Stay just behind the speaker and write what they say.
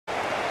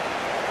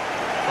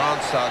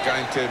France are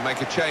going to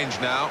make a change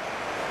now.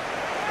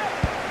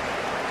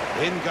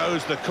 In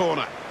goes the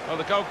corner. Well,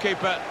 the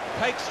goalkeeper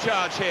takes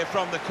charge here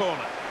from the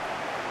corner.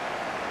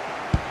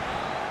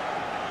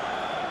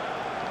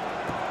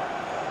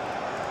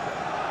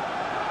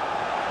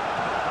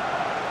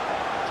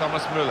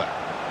 Thomas Müller.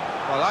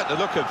 Well, I like the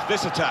look of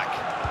this attack.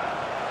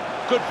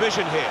 Good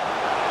vision here.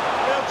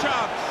 Real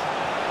chance.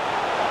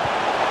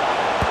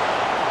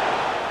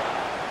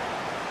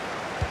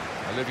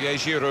 Olivier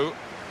Giroud.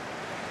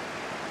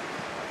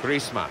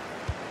 Griezmann.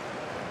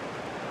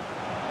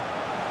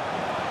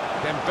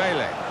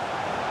 Dembele.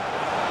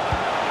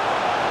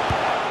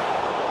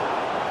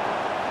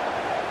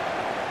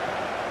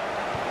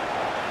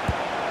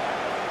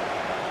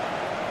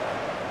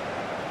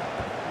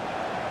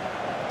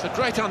 It's a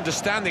great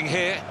understanding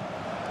here.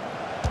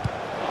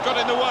 Got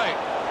in the way.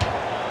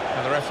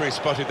 And the referee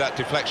spotted that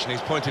deflection.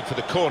 He's pointed for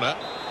the corner.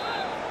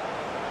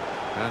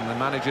 And the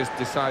manager's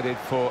decided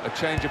for a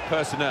change of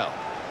personnel.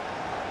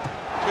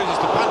 Chooses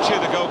to punch here,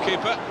 the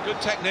goalkeeper. Good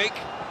technique.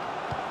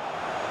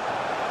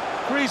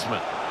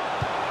 Griezmann.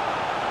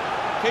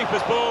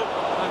 Keeper's ball.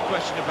 No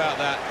question about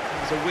that.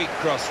 It was a weak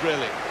cross,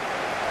 really.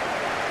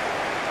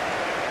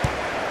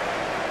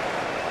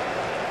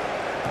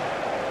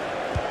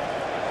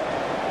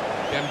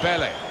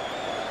 Dembele.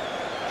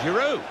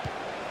 Giroud.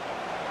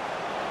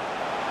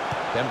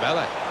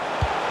 Dembele.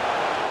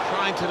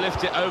 Trying to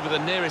lift it over the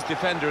nearest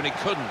defender and he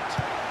couldn't.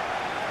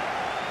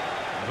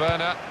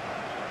 Werner.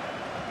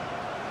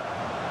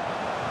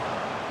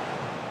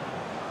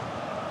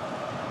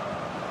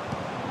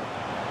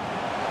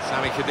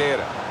 Sami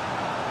Khedira.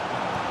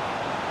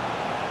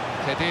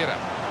 Khedira.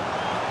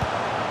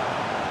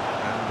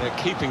 And they're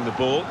keeping the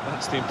ball.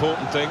 That's the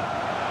important thing.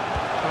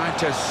 Trying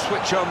to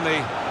switch on the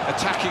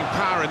attacking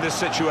power in this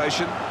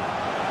situation.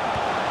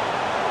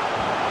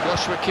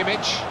 Joshua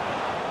Kimmich.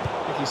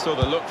 I think he saw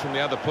the look from the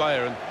other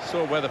player and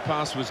saw where the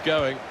pass was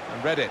going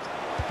and read it.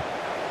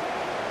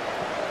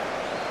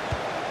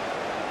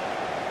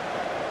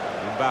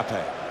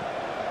 Mbappe.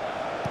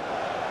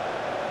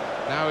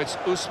 Now it's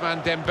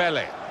Ousmane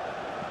Dembele.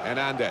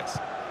 Hernandez.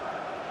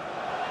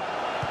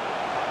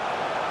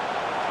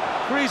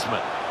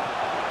 Griezmann.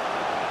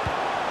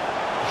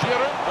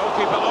 Giroud.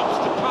 Goalkeeper opts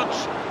to punch.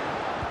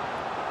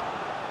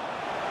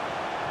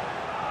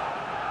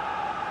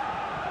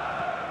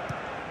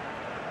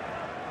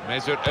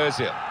 Mesut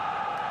Özil.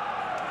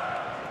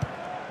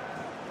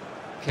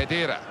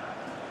 Khedira.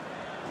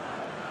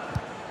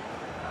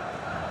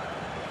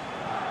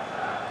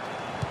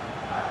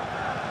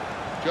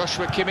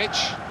 Joshua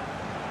Kimmich.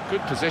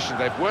 Good position.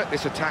 They've worked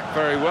this attack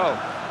very well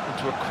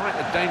into quite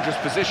a dangerous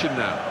position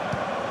now.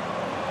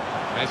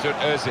 Mesut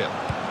Özil.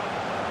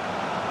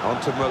 On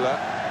to Müller.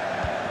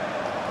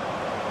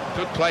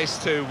 Good place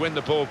to win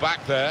the ball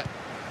back there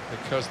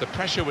because the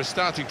pressure was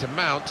starting to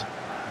mount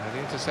and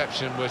the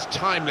interception was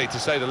timely, to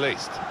say the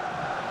least.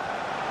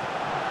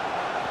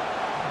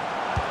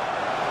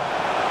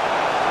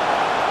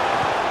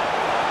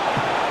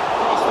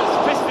 Cross that's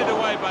fisted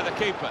away by the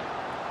keeper.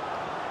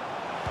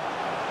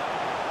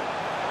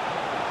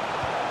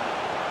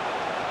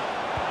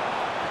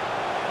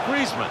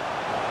 Griezmann.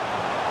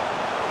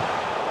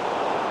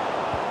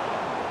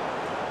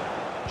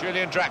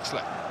 Julian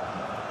Draxler.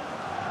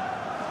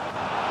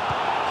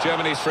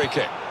 Germany's free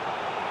kick.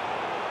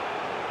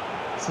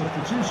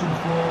 Substitution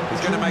for... He's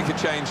going to make a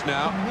change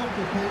now. Off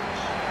the pitch,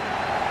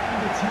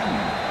 number 10,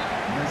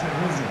 Mesut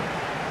Özil,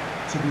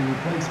 to be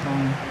replaced by...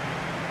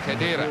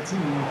 Khedira. 13,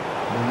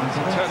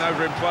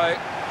 Turnover in play.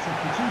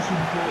 Substitution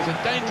for... There's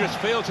a dangerous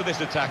feel to this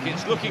attack.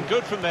 It's looking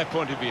good from their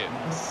point of view.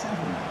 Number 7,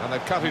 And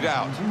they've cut it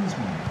out.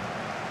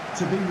 Griezmann,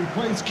 to be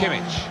replaced by...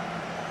 Kimmich.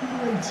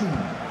 Number 18,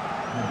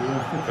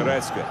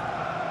 Goretzka.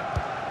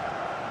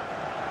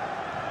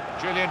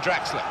 Julian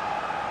Draxler.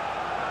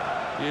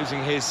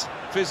 Using his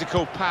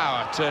physical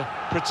power to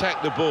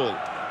protect the ball.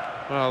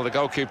 Well, the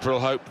goalkeeper will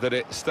hope that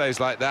it stays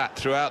like that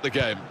throughout the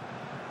game.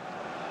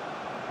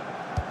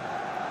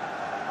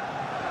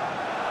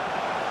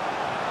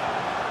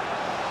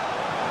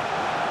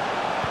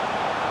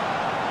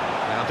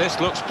 Now this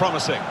looks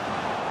promising.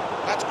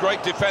 That's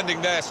great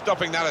defending there,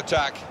 stopping that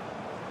attack.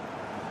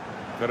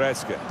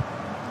 Goretzka.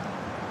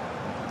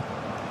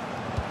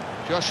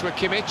 Joshua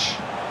Kimmich.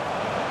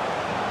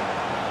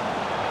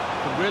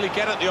 Can really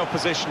get at the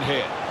opposition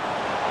here.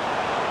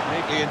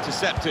 Neatly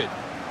intercepted.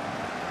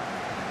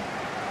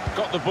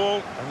 Got the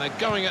ball, and they're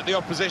going at the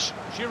opposition.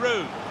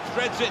 Giroud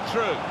threads it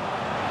through.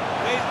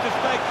 Needs to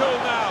stay cool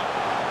now.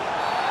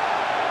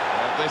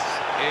 Well, this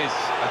is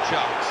a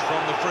chance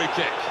from the free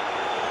kick.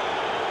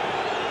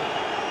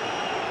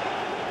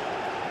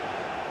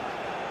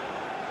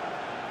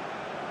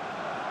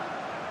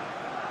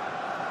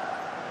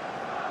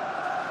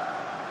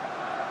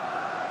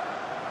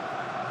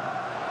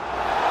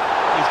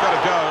 He's got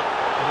to go.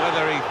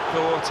 Whether he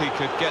thought he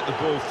could get the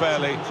ball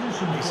fairly,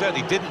 he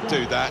certainly didn't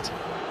do that.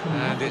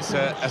 And it's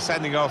a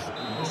sending off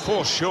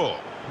for sure.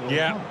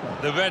 Yeah,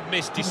 the red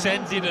mist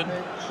descended and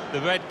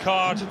the red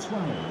card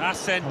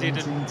ascended,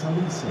 and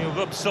he'll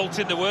rub salt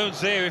in the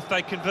wounds here if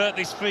they convert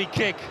this free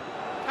kick.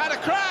 Had a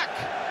crack!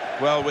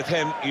 Well, with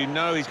him, you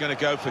know he's going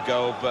to go for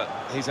goal, but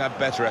he's had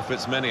better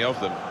efforts, many of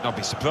them. I'll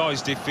be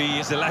surprised if he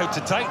is allowed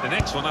to take the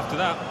next one after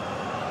that.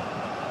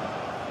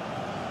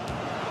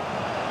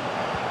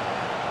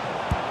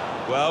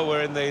 Well,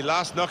 we're in the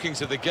last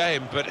knockings of the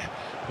game, but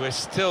we're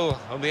still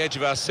on the edge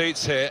of our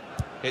seats here.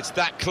 It's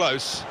that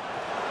close.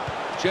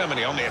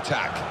 Germany on the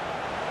attack.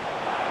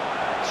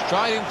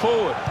 Striding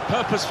forward,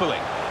 purposefully.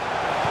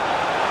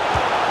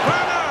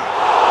 Werner!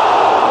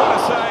 What a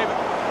save!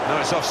 No,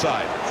 it's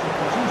offside.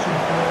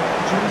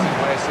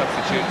 Where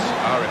substitutes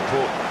are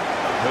important.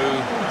 Who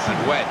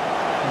and when.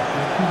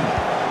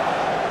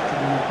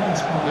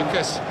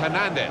 Lucas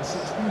Hernandez.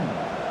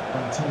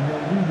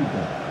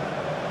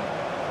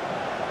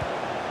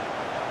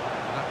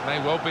 That may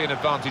well be an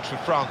advantage for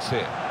France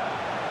here.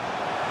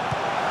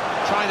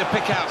 Trying to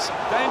pick out.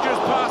 Dangerous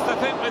pass, I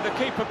think, with the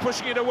keeper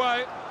pushing it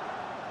away.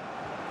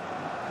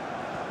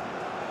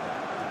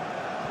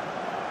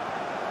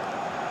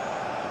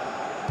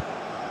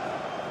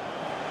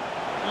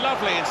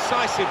 Lovely,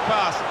 incisive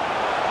pass.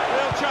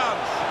 Real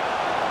chance.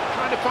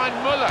 Trying to find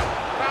Müller.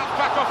 Bounce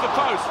back off the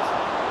post.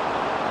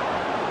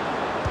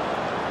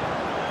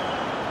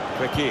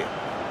 Fekir.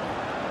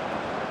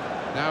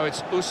 Now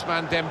it's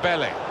Ousmane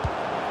Dembele.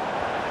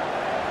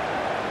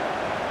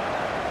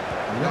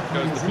 That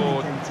goes the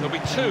board. There'll be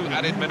 2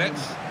 added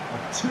minutes.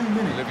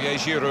 Olivier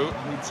Giroud.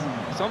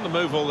 He's on the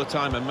move all the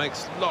time and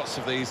makes lots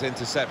of these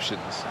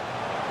interceptions.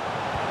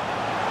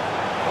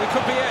 We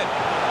could be in.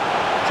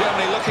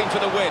 Germany looking for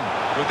the win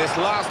with this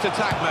last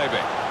attack,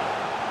 maybe.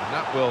 And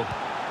that will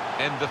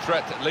end the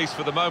threat, at least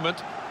for the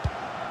moment.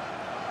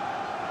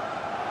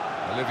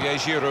 Olivier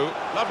Giroud.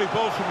 Lovely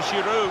ball from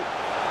Giroud.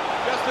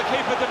 Just the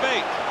keeper to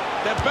beat.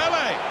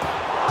 Dembele.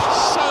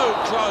 So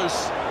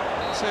close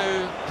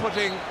to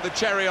putting the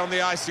cherry on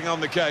the icing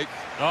on the cake.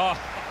 Oh.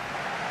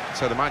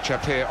 So the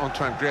matchup here,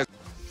 Antoine Griezmann.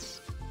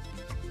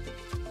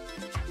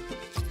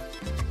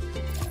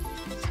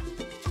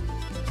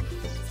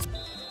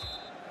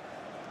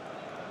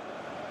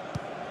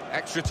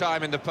 Extra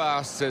time in the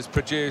past has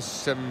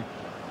produced some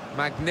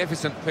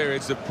magnificent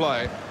periods of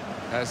play.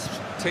 As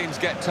teams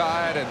get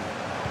tired and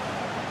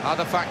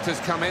other factors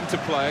come into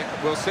play,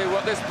 we'll see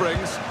what this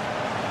brings.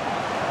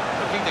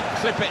 Looking to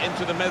clip it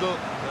into the middle,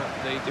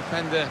 but the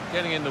defender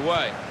getting in the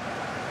way.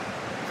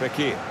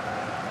 Fekir.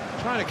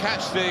 Trying to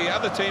catch the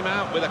other team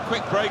out with a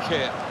quick break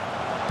here.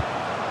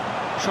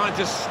 Trying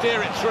to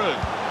steer it through.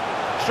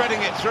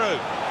 Threading it through.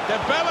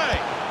 Dembele!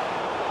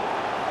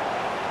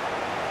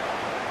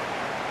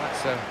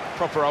 That's a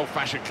proper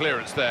old-fashioned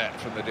clearance there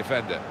from the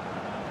defender.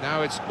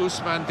 Now it's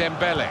Ousmane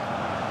Dembele.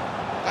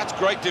 That's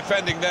great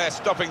defending there,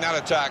 stopping that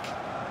attack.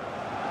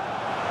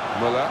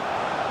 Müller.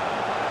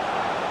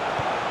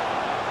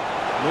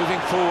 Moving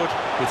forward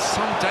with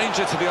some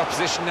danger to the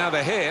opposition now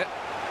they're here.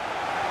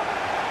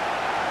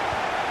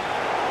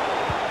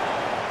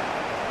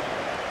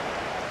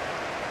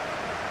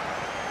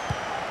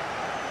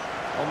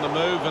 On the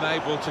move and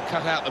able to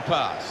cut out the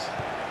pass.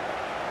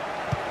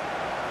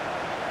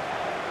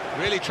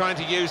 Really trying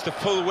to use the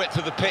full width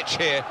of the pitch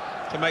here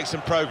to make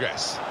some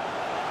progress.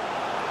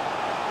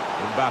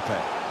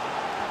 Mbappe.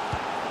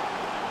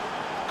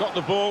 Got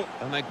the ball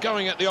and they're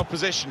going at the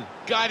opposition,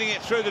 guiding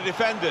it through the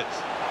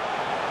defenders.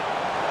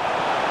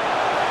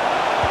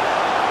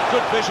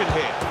 Good vision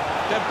here.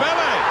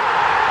 Dembele!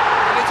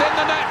 And it's in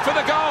the net for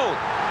the goal!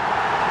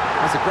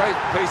 That's a great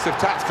piece of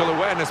tactical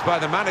awareness by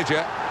the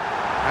manager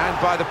and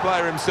by the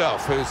player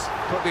himself, who's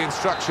put the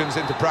instructions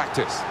into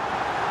practice.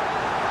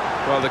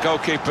 Well, the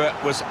goalkeeper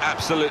was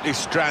absolutely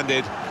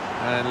stranded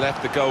and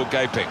left the goal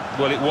gaping.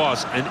 Well, it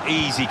was an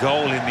easy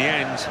goal in the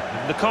end,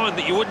 the kind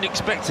that you wouldn't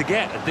expect to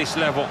get at this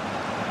level.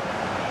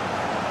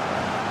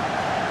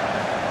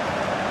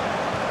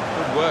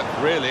 Good work,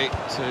 really,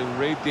 to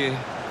read the...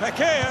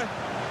 Fekir.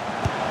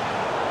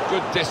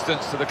 Good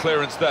distance to the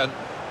clearance then.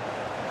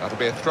 That'll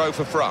be a throw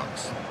for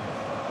France.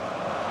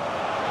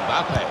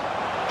 Mbappe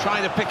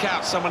trying to pick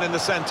out someone in the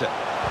centre.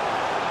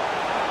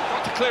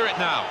 Got to clear it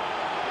now.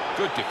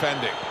 Good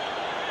defending.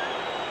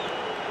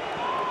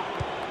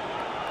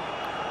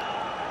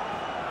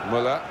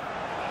 Müller.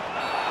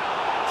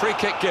 Free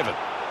kick given.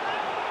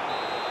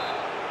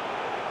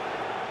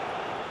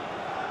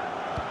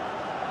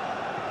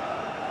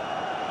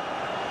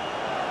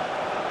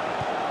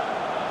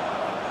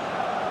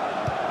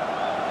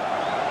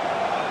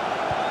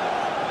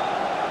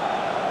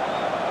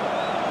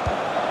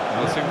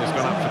 The signal's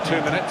gone up for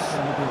 2 minutes.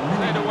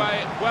 Played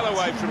away, well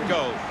away from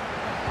goal.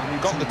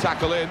 Got the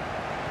tackle in.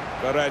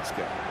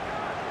 Goretzka.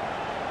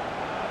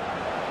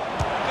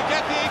 To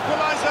get the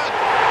equaliser.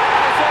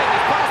 It's in,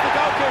 it's past the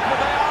goalkeeper,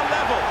 they are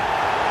level.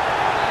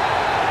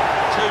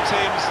 Two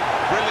teams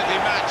brilliantly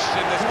matched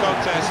in this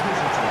contest.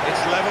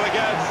 It's level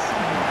again.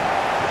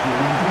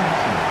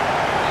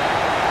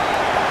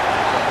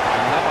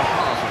 Another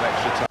half of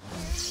extra time.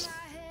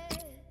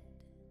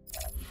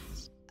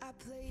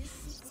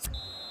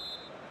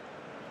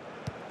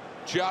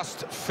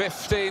 Just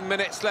 15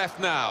 minutes left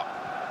now.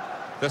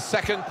 The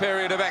second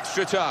period of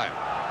extra time.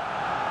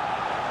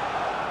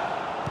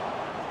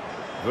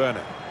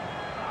 Werner.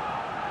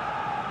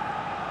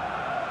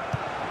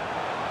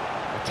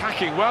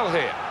 Attacking well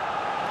here.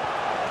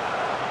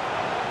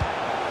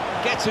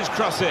 Gets his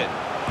cross in.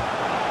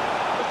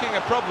 Looking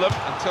a problem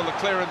until the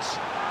clearance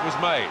was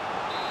made.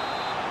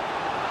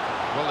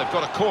 Well, they've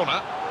got a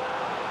corner.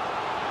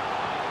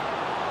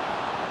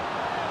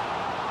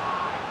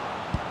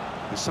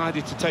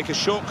 Decided to take a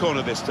short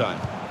corner this time.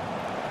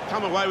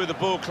 Come away with the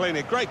ball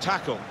cleanly. Great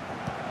tackle.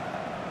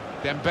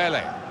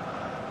 Dembele.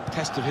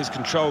 Test of his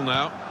control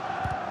now.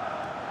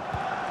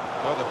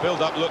 Well, the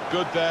build-up looked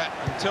good there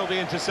until the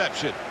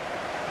interception.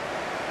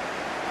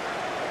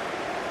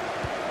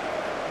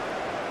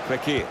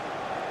 Fekir.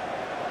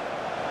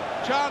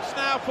 Chance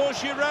now for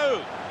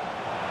Giroud.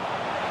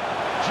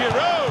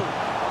 Giroud!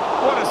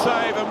 What a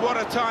save and what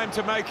a time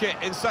to make it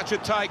in such a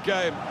tight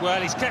game.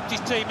 Well, he's kept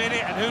his team in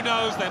it, and who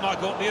knows, they might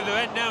go up the other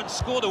end now and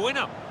score the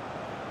winner.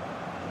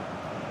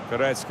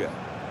 Goretzka.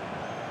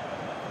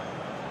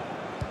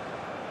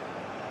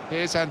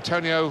 Here's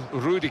Antonio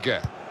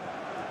Rudiger.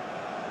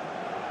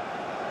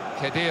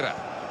 Khedira.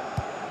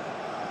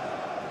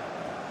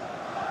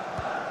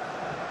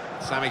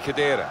 Sami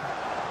Khedira.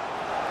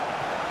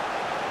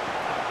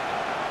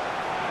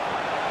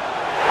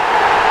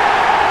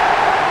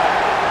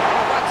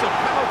 Oh, that's a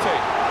penalty.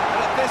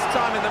 And at this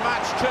time in the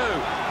match too.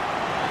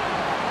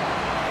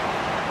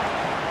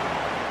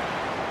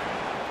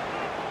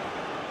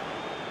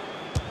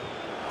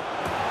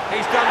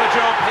 He's done the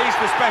job, he's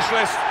the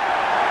specialist.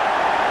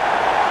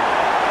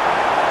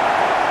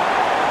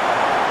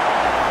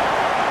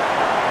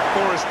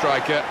 For a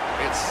striker,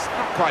 it's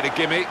not quite a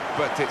gimme,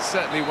 but it's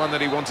certainly one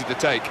that he wanted to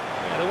take.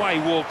 Yeah, the way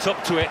he walked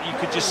up to it, you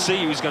could just see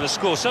he was going to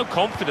score. So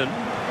confident.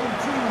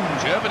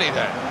 Germany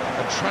then,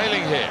 are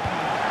trailing here.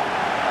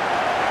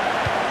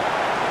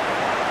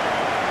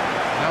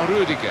 Now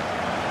Rudiger.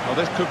 Well,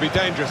 this could be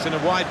dangerous in a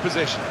wide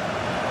position.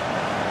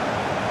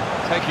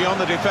 Taking on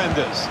the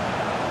defenders.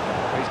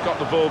 He's got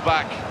the ball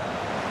back.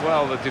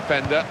 Well, the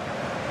defender.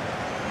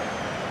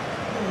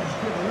 Let's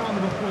give a round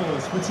of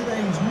applause for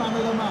today's man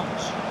of the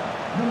match,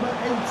 number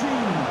 18.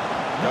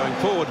 Going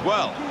forward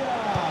well.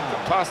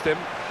 Past him.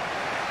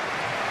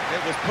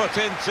 It was put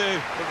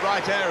into the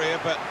right area,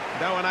 but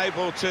no one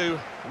able to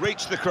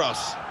reach the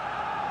cross.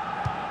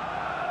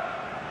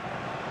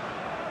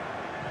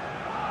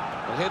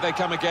 Well, here they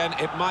come again.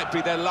 It might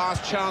be their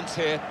last chance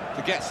here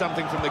to get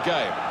something from the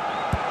game.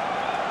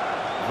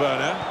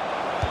 Werner.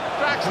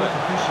 Draxler.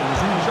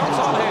 Shots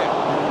on here.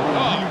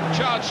 Oh,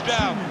 charged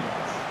down.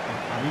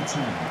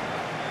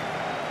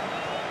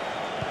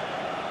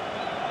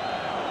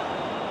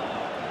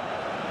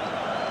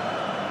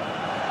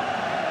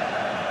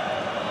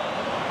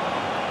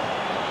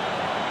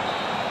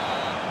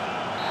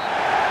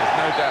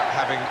 No doubt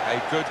having a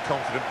good,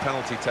 confident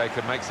penalty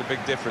taker makes a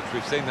big difference.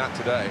 We've seen that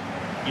today.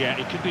 Yeah,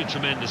 it could be a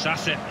tremendous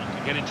asset. You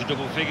can get into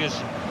double figures,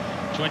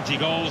 20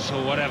 goals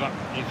or whatever,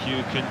 if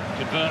you can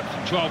convert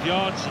from 12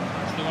 yards, and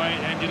that's the way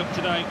it ended up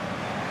today.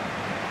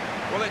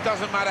 Well, it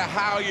doesn't matter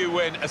how you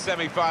win a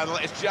semi-final,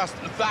 it's just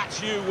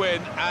that you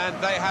win, and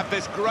they have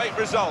this great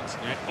result.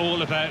 Yeah,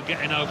 all about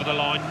getting over the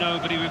line.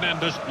 Nobody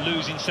remembers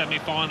losing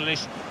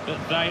semi-finalists, but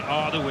they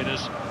are the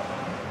winners.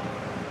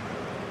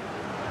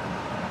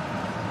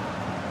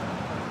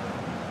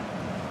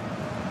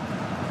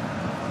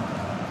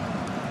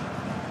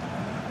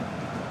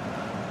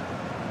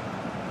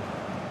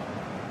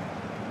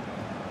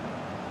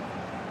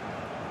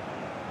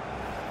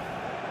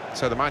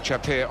 So the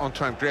match-up here,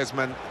 Antoine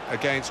Griezmann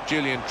against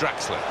Julian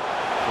Draxler.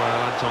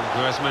 Well, Antoine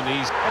Griezmann,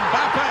 he's...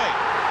 Mbappe!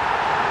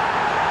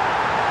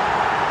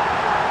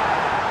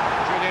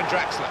 Julian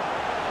Draxler.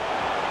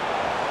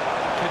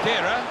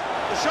 Khedira.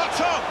 The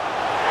shot's on!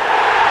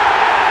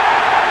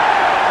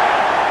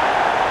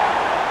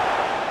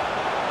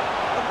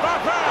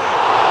 Mbappe!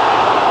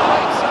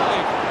 Great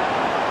save!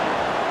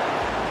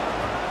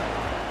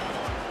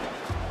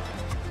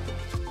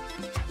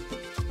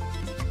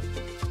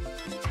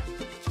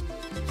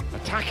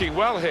 Attacking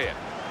well here.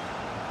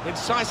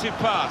 Incisive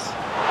pass.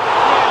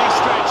 Really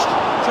stretched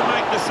to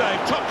make the save.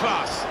 Top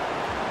class.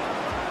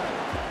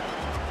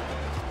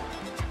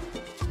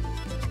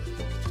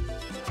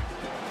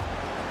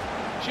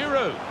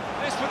 Giroud.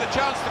 This with a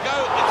chance to go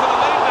into the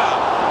lead now.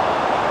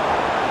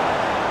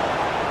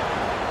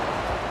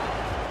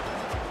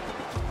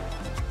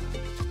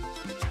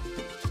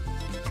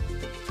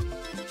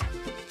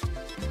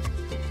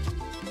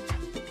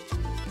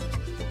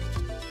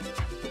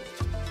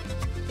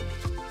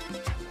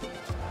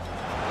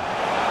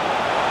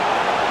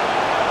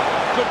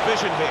 Good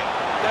vision here.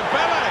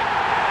 Dembele.